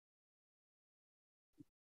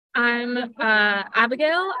I'm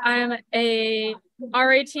Abigail. I'm a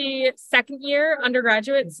RIT second year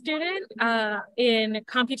undergraduate student in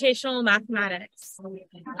computational mathematics.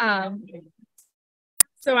 Um,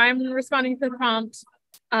 so I'm responding to the prompt.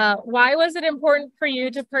 Why was it important for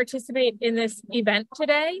you to participate in this event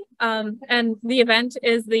today? And the event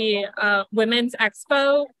is the Women's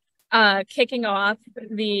Expo, kicking off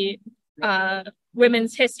the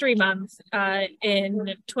Women's History Month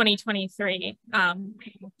in 2023.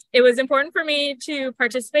 It was important for me to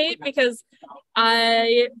participate because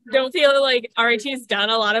I don't feel like RIT's done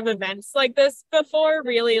a lot of events like this before,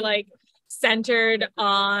 really like centered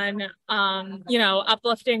on,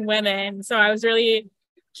 uplifting women. So I was really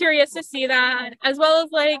curious to see that, as well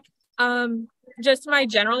as like just my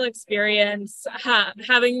general experience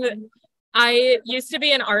having I used to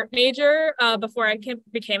be an art major before I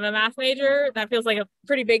became a math major. That feels like a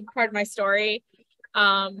pretty big part of my story.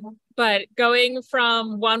 But it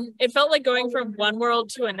felt like going from one world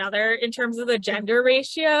to another in terms of the gender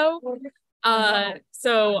ratio.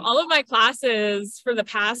 So all of my classes for the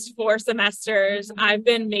past 4 semesters, I've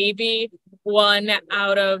been maybe 1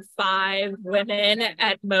 out of 5 women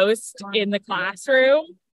at most in the classroom.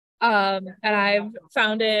 And I've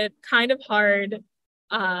found it kind of hard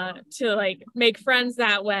to like make friends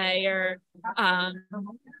that way, or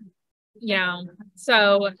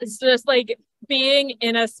so it's just like being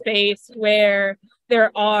in a space where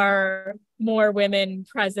there are more women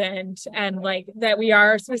present, and like that we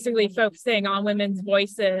are specifically focusing on women's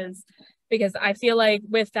voices, because I feel like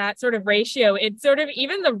with that sort of ratio, it's sort of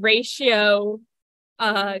even the ratio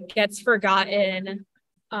gets forgotten.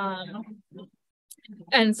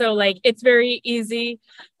 And so like it's very easy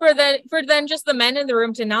for then just the men in the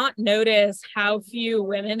room to not notice how few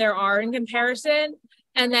women there are in comparison.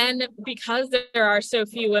 And then because there are so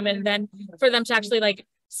few women, then for them to actually like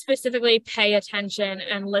specifically pay attention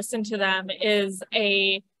and listen to them is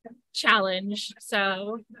a challenge.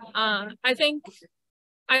 So I think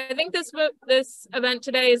this event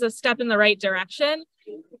today is a step in the right direction,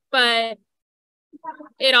 but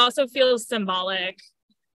it also feels symbolic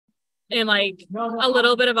in like a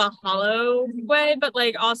little bit of a hollow way, but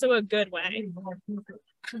like also a good way.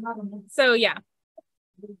 So yeah.